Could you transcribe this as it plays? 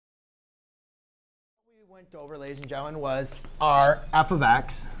went over, ladies and gentlemen, was our f of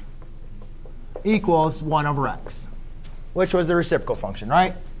x equals 1 over x, which was the reciprocal function,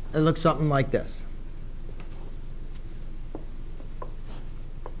 right? It looks something like this.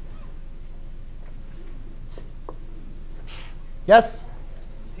 Yes?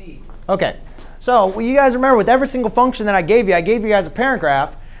 C. OK. So you guys remember, with every single function that I gave you guys a parent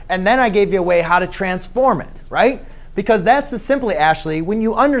graph, and then I gave you a way how to transform it, right? Because that's the simply, Ashley, when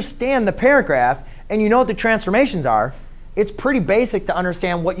you understand the parent graph and you know what the transformations are, it's pretty basic to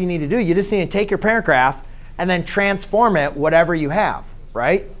understand what you need to do. You just need to take your parent graph and then transform it whatever you have,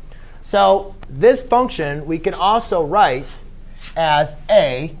 right? So this function we can also write as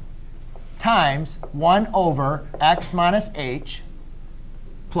a times 1 over x minus h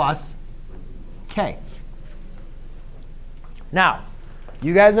plus k. Now,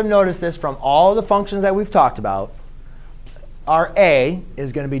 you guys have noticed this from all the functions that we've talked about. Our a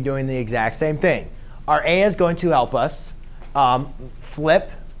is going to be doing the exact same thing. Our a is going to help us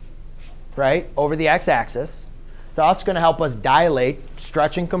flip right over the x-axis. It's also going to help us dilate,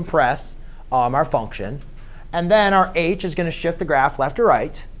 stretch, and compress our function. And then our h is going to shift the graph left or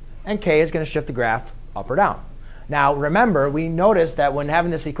right. And k is going to shift the graph up or down. Now, remember, we noticed that when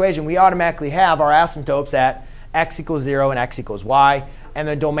having this equation, we automatically have our asymptotes at x equals 0 and x equals y. And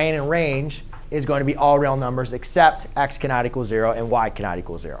the domain and range is going to be all real numbers except x cannot equal 0 and y cannot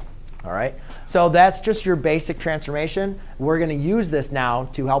equal 0. All right? So that's just your basic transformation. We're going to use this now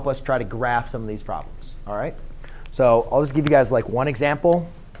to help us try to graph some of these problems. All right? So I'll just give you guys like one example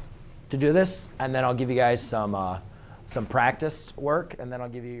to do this, and then I'll give you guys some practice work, and then I'll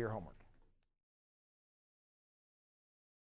give you your homework.